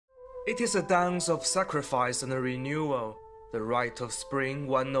It is a dance of sacrifice and renewal. The Rite of Spring,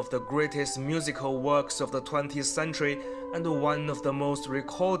 one of the greatest musical works of the 20th century and one of the most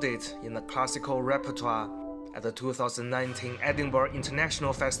recorded in the classical repertoire. At the 2019 Edinburgh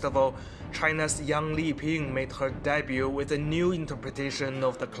International Festival, China's Yang Liping made her debut with a new interpretation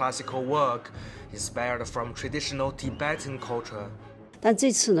of the classical work, inspired from traditional Tibetan culture. 但这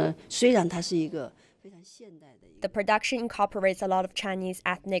次呢，虽然它是一个非常现代的。 The production incorporates a lot of Chinese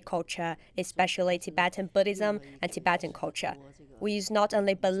ethnic culture, especially Tibetan Buddhism and Tibetan culture. We use not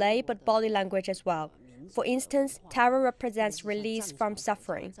only ballet but body language as well. For instance, tarot represents release from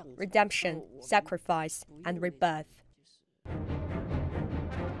suffering, redemption, sacrifice, and rebirth.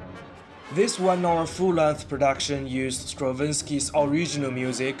 This one-hour full-length production used Stravinsky's original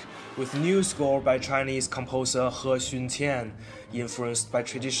music with new score by Chinese composer He Xunqian, influenced by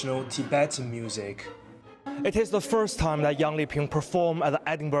traditional Tibetan music. It is the first time that Yang Liping performed at the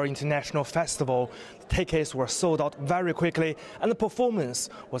Edinburgh International Festival. The tickets were sold out very quickly, and the performance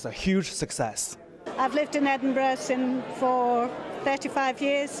was a huge success. I've lived in Edinburgh for 35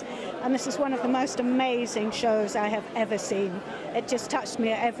 years, and this is one of the most amazing shows I have ever seen. It just touched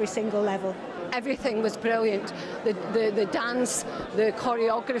me at every single level. Everything was brilliant. The dance, the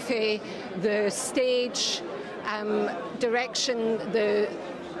choreography, the stage, direction,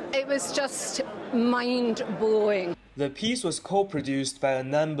 it was just mind-blowing. The piece was co-produced by a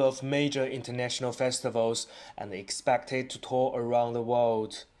number of major international festivals and expected to tour around the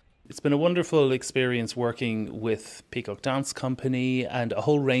world. It's been a wonderful experience working with Peacock Dance Company and a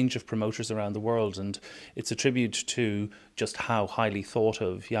whole range of promoters around the world, and it's a tribute to just how highly thought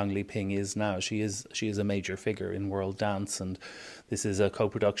of Yang Liping is now. She is a major figure in world dance, and this is a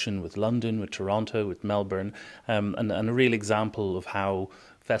co-production with London, with Toronto, with Melbourne, and a real example of how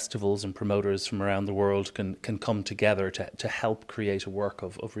festivals and promoters from around the world can come together to help create a work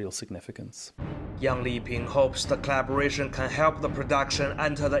of real significance. Yang Liping hopes the collaboration can help the production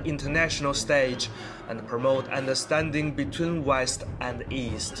enter the international stage and promote understanding between West and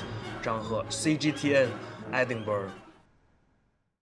East. Zhang He, CGTN, Edinburgh.